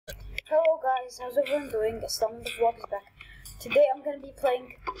guys, how's everyone doing? Stomach the Vlog is back. Today I'm gonna be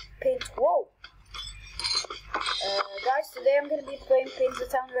playing Paint. Whoa! Guys, today I'm gonna be playing Paint the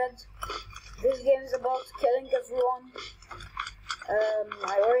Town Red. This game is about killing everyone.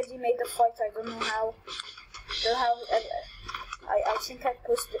 I already made a fight. I don't know how. I think I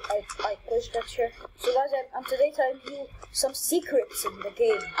pushed that here. So guys, I'm today telling you some secrets in the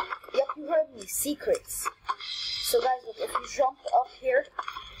game. Yep, you heard me, secrets. So guys, look, if you jump up here,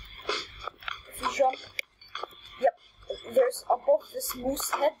 yep, there's above this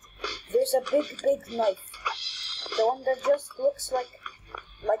moose head, there's a big knife. The one that just looks like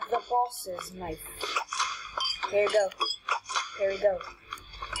the boss's knife. Here we go. Here we go.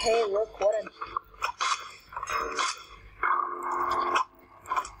 Hey, look, what a...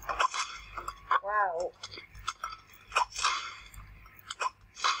 Wow.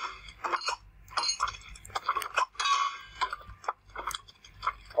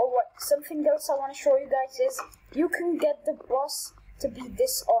 Something else I want to show you guys is you can get the boss to be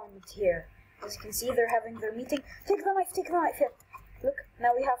disarmed here. As you can see, they're having their meeting. Take the knife, here. Look,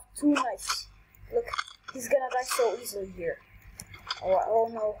 now we have 2 knives. Look, he's gonna die so easily here. Oh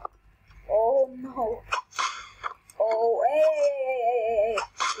no. Oh no. Oh, hey.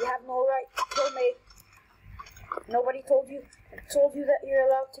 You have no right to kill me. Nobody told you that you're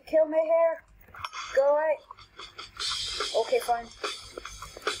allowed to kill me here. Go away. Okay, fine.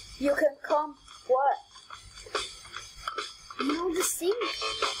 You can come. What? You know the sink?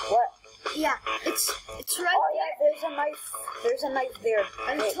 What? Yeah, it's right oh, there. Yeah, there's a knife. There's a knife there.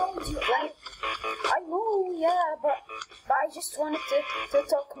 I told you. I know, yeah, but I just wanted to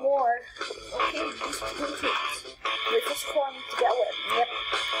talk more. Okay, just do it. Wait, first of all, I need to get wet. Yep.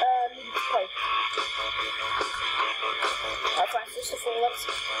 Need to fight. Fine, first of all,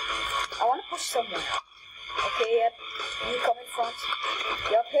 I want to push someone. Okay, yep. You come in front.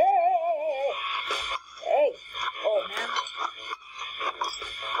 Yup, hey! Oh, man.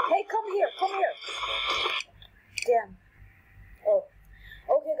 Hey, come here! Damn. Oh.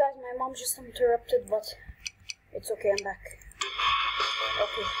 Okay, guys, my mom just interrupted, but it's okay, I'm back.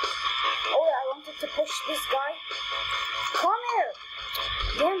 Okay. Oh, yeah, I wanted to push this guy. Come here!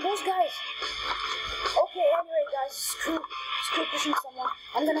 Damn, those guys. Okay, anyway, guys, screw pushing someone.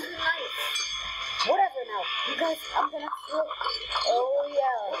 I'm gonna... Whatever now. You guys, I'm gonna throw... Oh,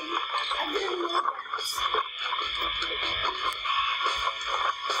 yeah. I didn't know that.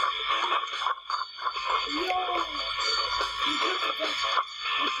 Yo.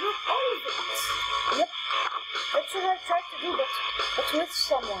 You broke all of it. Yep. That's what I tried to do, but with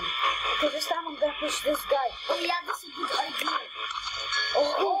someone. Okay, this time I'm gonna push this guy. Oh, yeah, that's a good idea. Oh,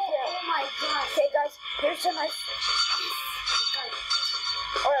 yeah. Oh, my God. Okay, guys, here's a knife.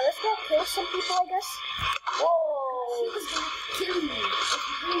 Alright, let's go kill some people, I guess. Whoa! He was gonna kill me. If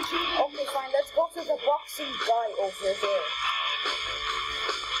you didn't kill me. Okay, fine, let's go to the boxing guy over there.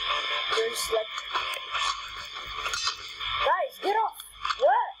 There's like... Guys, get off!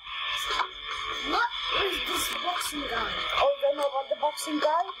 What? Where's this boxing guy? Oh, you don't know about the boxing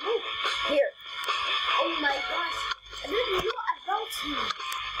guy? Look, here. Oh my gosh. I didn't know about him.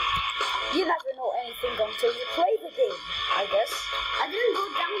 You never know anything until you play the game, I guess. I didn't go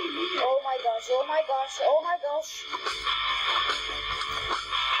down here. Oh my gosh.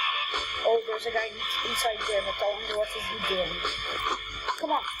 Oh, there's a guy inside there, but I wonder what is he doing.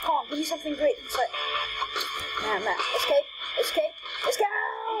 Come on, give me something great inside. Man, escape!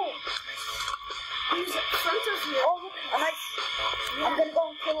 He's in front of you. Oh, look, a knife. Yeah. I'm gonna go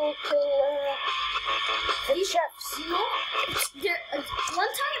and kill the chefs. You know, one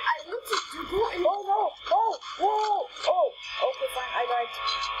time I wanted to go and... Oh no! Oh! Okay, fine, I died.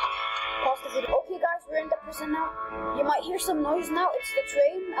 Pause the video. Okay, guys, we're in the prison now. You might hear some noise now. It's the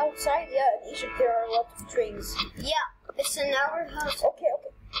train outside. Yeah, in Egypt there are a lot of trains. Yeah, it's in our house. Okay.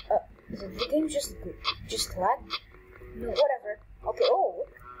 Is the game just lag? No. Whatever. Okay,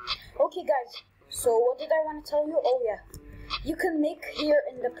 okay, guys. So, what did I want to tell you? Oh, yeah. You can make here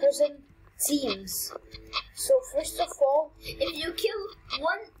in the prison teams. So, first of all... If you kill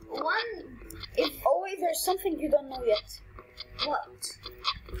one... Oh, wait, there's something you don't know yet. What?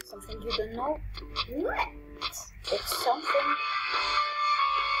 Something you don't know? What? It's something...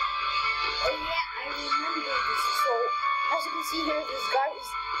 Oh, yeah, I remember this. So, as you can see here, this guy is...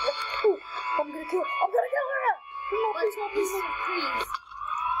 Ooh, I'm gonna kill her! No, please.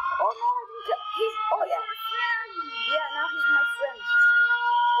 Oh no, I didn't kill. Oh yeah. Yeah, now he's my friend.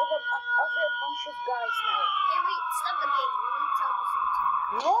 With a bunch of guys now. Hey, wait, stop the game. Let me tell you something.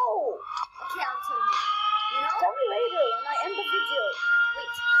 No. Okay, I'll tell you. You know? Tell me later when I end the video.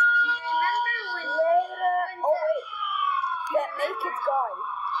 Wait, you remember when... Later. Oh wait, that naked guy.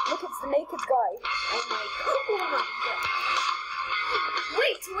 Look, it's the naked guy. Oh my god.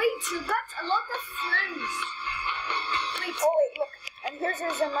 Wait, you got a lot of friends. Wait, Oh wait, look. And here's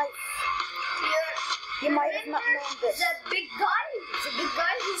a knife. You might have not known this. The big guy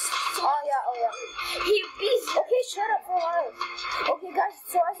who's so... Oh yeah. He's... Okay, shut up for a while. Okay guys,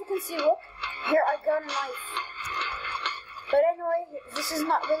 so as you can see, look. Here, I got a knife. But anyway, this is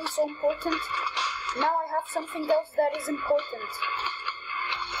not really so important. Now I have something else that is important.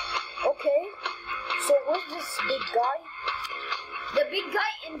 Okay, so where's this big guy? The big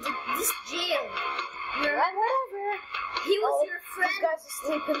guy in this jail. Whatever. He was your This friend. guy's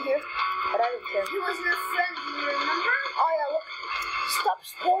asleep in here, but I don't care. He was your friend, you remember? Oh yeah, look. Stop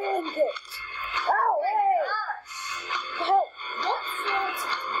spoiling it. Oh, hey. Gosh. Help. Don't throw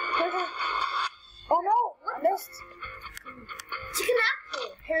it. Oh no, I missed. Chicken apple.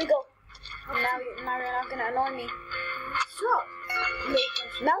 Here we go. Now you're not gonna annoy me. Stop.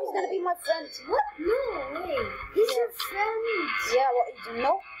 Now he's gonna be my friend. What? No way. He's your friend. Yeah, what, you didn't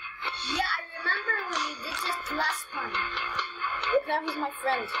know? Yeah, I remember when you did this last time. Look, now he's my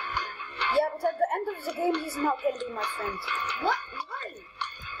friend. Yeah, but at the end of the game, he's not gonna be my friend. What? Why?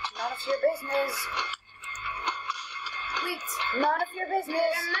 None of your business. Wait. None of your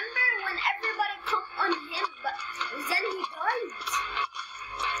business. Remember when everybody cooked on him, but then he died?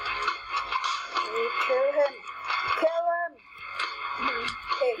 Kill him. Kill him.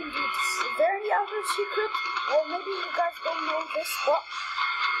 Okay. Is there any other secret? Well, maybe you guys don't know this, but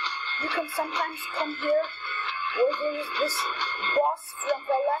you can sometimes come here where there is this boss from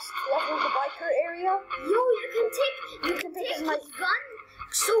the last level, the biker area. Yo, you can take his his knife. gun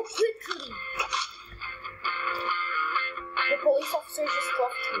so quickly. The police officer just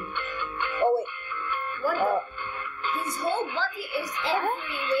left him. Oh wait. What his whole body is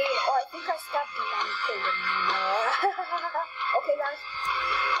everywhere. Oh, I think I stabbed him and killed him. Okay, guys.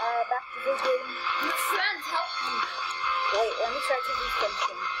 Back to the game. Your friend helped me. Wait, let me try to do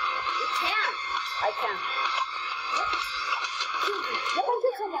something. You can't. I can. Kill me. What I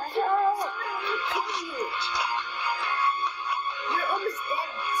did someone? Somebody will kill you. You're almost dead.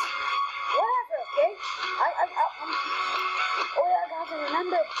 Whatever, okay? Oh yeah, guys, I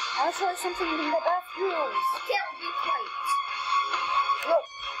remembered. I'll show you something in the bathrooms. Okay, I'll be quiet. Look.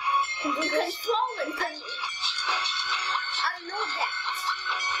 Can do You can this. fall and I know that.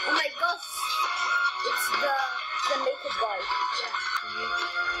 Oh my gosh. It's The naked guy. yeah.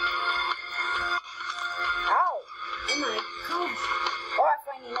 Ow. Oh my god. Alright,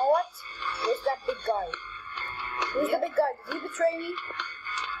 fine, you know what? Where's that big guy? Who's the big guy? Did he betray me?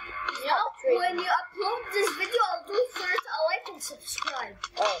 No, when you upload this video, I'll do first a like and subscribe.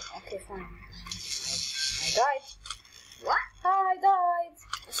 Oh, okay, fine. I died. What? I died.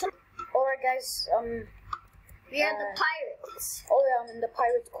 Alright, guys, We are the pirates. oh yeah, I'm in the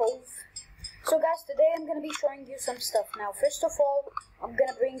Pirate Cove. So guys, today I'm gonna be showing you some stuff. Now, first of all, I'm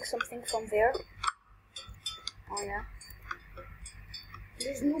gonna bring something from there. Oh yeah.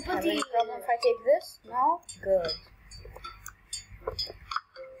 There's Have nobody. any problem if I take this? No? Good.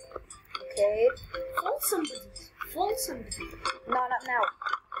 Okay. Fall somebody. Fall somebody. No, not now.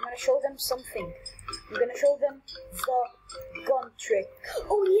 I'm gonna show them something. I'm gonna show them the gun trick.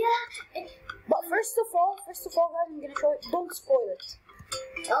 Oh yeah. But first of all, guys, I'm gonna show it. Don't spoil it.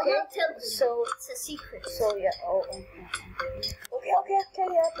 I'll Okay, not tell them. so- it's a secret. So yeah. Okay.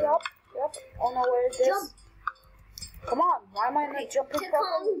 Yep. Oh no, where is this? Jump. Come on. Why am I not jumping Click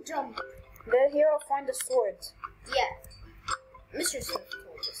properly? on jump. Then here I'll find the sword. Yeah. Mr. Smith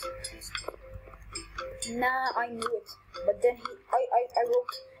told us. Nah, I knew it. But then I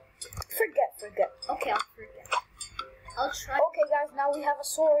wrote. Forget. Okay, I'll forget. I'll try. Okay, guys. Now we have a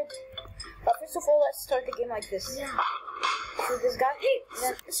sword. But first of all, let's start the game like this. Yeah. So this guy. Hey,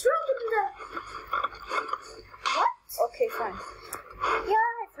 Then, it's wrong in the... What? okay, fine. Yeah,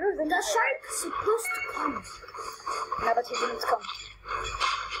 I threw them. The shark's supposed to come. No, but he didn't come.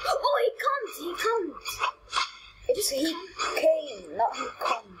 Oh, he comes. It's he came, not he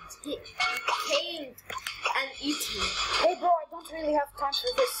comes. He came and eat me. Hey, bro, I don't really have time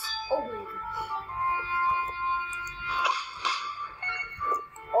for this. Oh my god.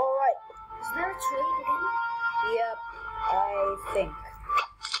 All right. Is there a trade again? Yep, I think.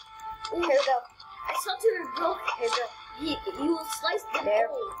 Ooh, Here we go. I thought you were broke. Here we go. You will slice them There,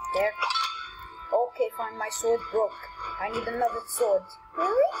 all. there. Okay, fine. My sword broke. I need another sword.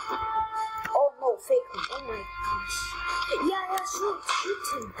 Really? Oh no, fake me. Oh my gosh. Yeah, shoot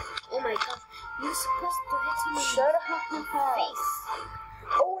him. Oh my gosh. You're supposed to hit him in Shut up. the face.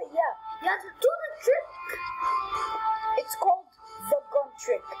 Oh yeah, You have to do the trick. it's called the gun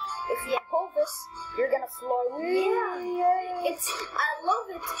trick. If you pull this, you're gonna fly. Yeah. I love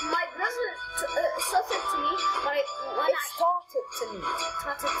it. My brother taught it to me, but taught it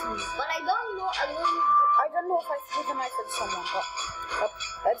to me. But I don't know. I don't know if I threw the knife at someone. But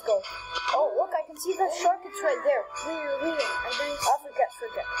let's go. Oh, look! I can see the shark. It's right there. Where? I don't see.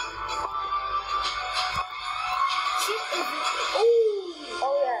 Forget.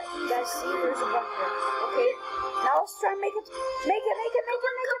 Oh yeah, you guys see there's a bunker. Okay, now let's try and make it. Make it.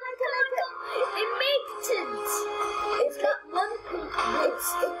 It makes it. It's got one bullet.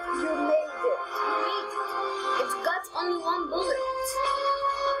 You made it. It's got only one bullet.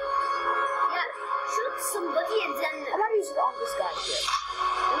 Yeah, shoot somebody and then. I'm gonna use it on this guy here.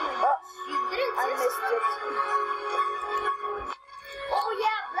 You didn't. I missed it. Oh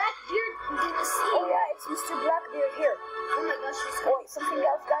yeah, Blackbeard. Didn't see. Oh yeah, it's Mr. Blackbeard here. Oh my gosh, he's wait, something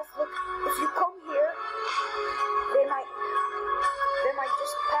else, guys. Look, if you come here, they might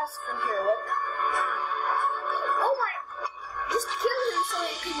just pass from here. Look. Oh my! Just kill him so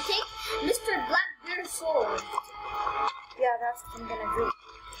you can take Mr. Blackbeard's sword. Yeah, that's what I'm gonna do.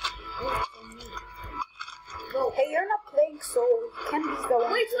 Go. Hey, you're not playing, so you can be the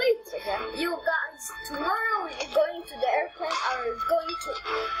one. Wait. Again. You guys, tomorrow you're going to the airplane or going to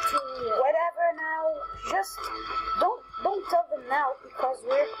whatever now. Just don't tell them now because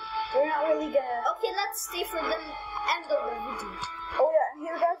we're not really gonna. Okay, let's stay for the end of the video. Oh yeah, and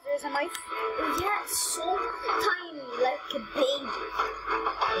here guys, there's a knife. Yeah, it's so tiny, like a baby.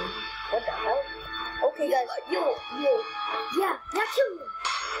 What the hell? Okay guys. Yo. Yeah, kill him.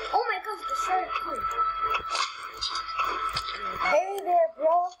 Oh my gosh, the shark coming. Hey there,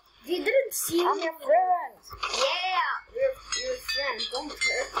 bro. They didn't see me. I'm your friend. Yeah, we're your friend. Don't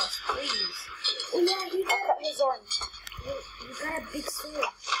hurt us, please. Oh yeah, he cut his arm. You got a big sword.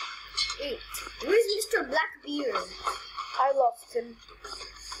 Wait, where's Mr. Blackbeard? I lost him.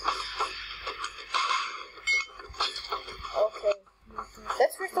 Okay.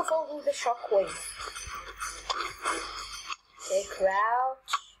 Let's first of all do the shockwave. Okay,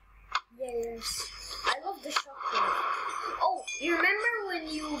 crouch. Yes. I love the shockwave. Oh, you remember when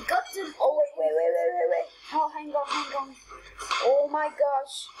you got the... Oh, wait. Oh, hang on.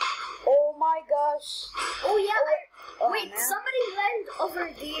 Oh my gosh. Oh yeah. Oh, wait, man. somebody landed over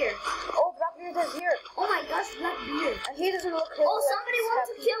there. Oh, Blackbeard is here. Oh my gosh, Blackbeard. And he doesn't look really Oh, somebody like wants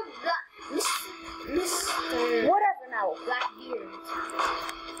to happy. kill Mr. Whatever now. Blackbeard.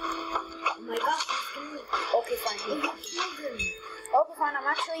 Oh my gosh, he's coming. Okay, fine. Oh, you killed him. Okay, fine. I'm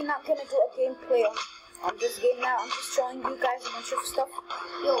actually not gonna do a gameplay on this game now. I'm just showing you guys a bunch of stuff.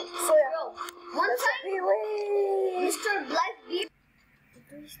 Yo, So yeah. One time, Wait. Mr. Blackbeard.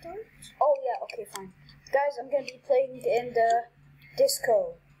 Did we start? Oh yeah. Okay, fine. Guys, I'm gonna be playing in the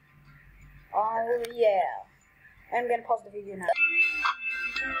disco. Oh yeah. I'm gonna pause the video now.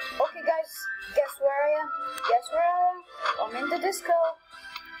 Okay, guys. Guess where I am? I'm in the disco.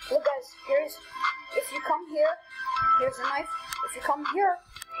 Look, guys. If you come here, here's a knife. If you come here,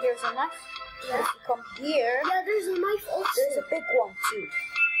 here's a knife. Yeah. If you come here, Yeah, there's a knife also. there's a big one too.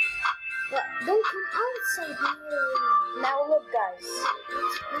 But don't come outside here. Now look, guys.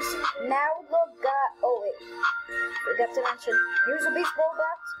 Oh wait, forgot to mention. Here's a baseball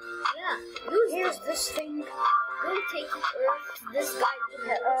bat. Yeah, Here's this thing. Don't take it, or this guy will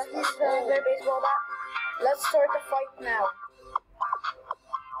Here's their baseball bat. Let's start the fight now.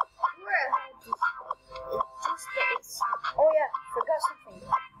 Oh yeah, forgot something.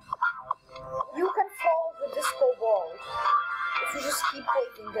 You can follow the disco ball if you just keep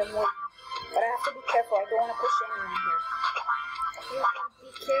waiting and waiting. But I have to be careful. I don't want to push anyone here. You have to be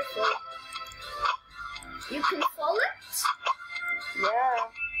careful. You can follow it? Yeah.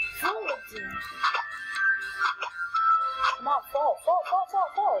 Follow it. Come on, fall.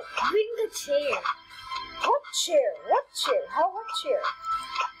 Bring the chair. What chair? What chair?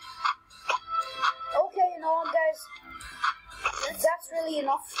 Okay, you know what, guys? That's really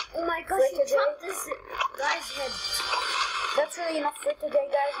enough. Oh my gosh, for you today. chopped this guy's head. That's really enough for today,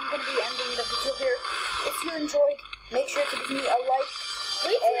 guys. I'm gonna be ending the video here. If you enjoyed, make sure to give me a like.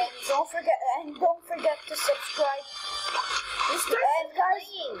 And don't forget to subscribe. And guys,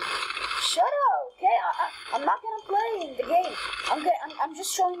 shut up, okay? I'm not gonna play the game. I'm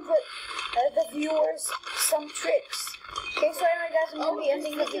just showing the viewers some tricks. Okay, so anyway, guys, I'm gonna be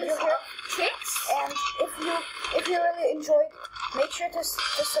ending the video here. Tricks? And if you really enjoyed, make sure to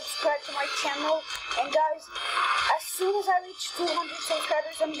subscribe to my channel. And guys, as soon as I reach 200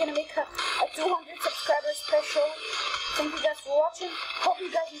 subscribers, I'm gonna make a 200 subscriber special. Thank you guys for watching. Hope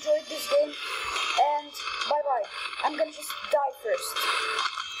you guys enjoyed this game. And bye bye. I'm gonna just die first.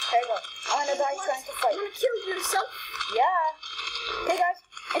 There you go. I'm gonna die trying to fight. You killed yourself? Yeah. Okay, guys,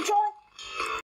 enjoy.